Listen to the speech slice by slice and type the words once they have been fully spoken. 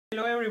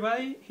Hello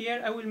everybody,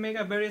 here I will make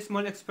a very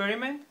small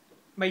experiment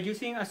by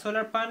using a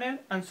solar panel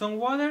and some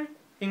water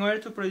in order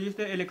to produce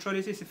the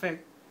electrolysis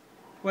effect.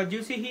 What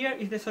you see here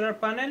is the solar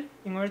panel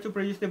in order to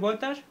produce the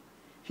voltage.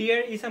 Here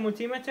is a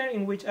multimeter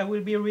in which I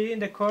will be reading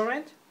the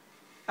current,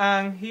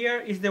 and here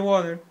is the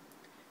water.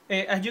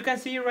 As you can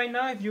see right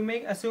now, if you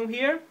make a zoom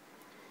here,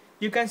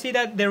 you can see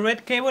that the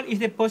red cable is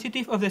the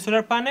positive of the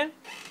solar panel,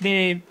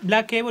 the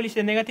black cable is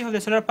the negative of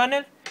the solar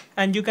panel,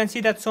 and you can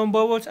see that some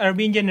bubbles are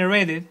being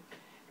generated.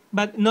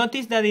 But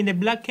notice that in the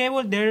black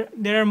cable there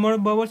are more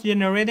bubbles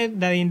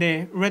generated than in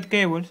the red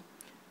cables.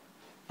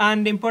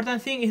 And the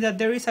important thing is that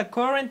there is a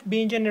current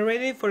being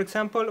generated, for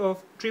example,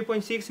 of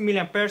 3.6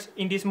 milliamperes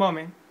in this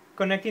moment,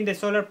 connecting the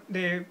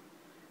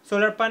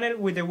solar panel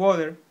with the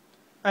water.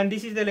 And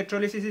this is the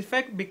electrolysis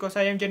effect because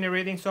I am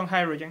generating some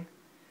hydrogen.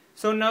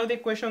 So now the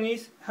question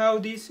is how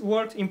this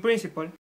works in principle.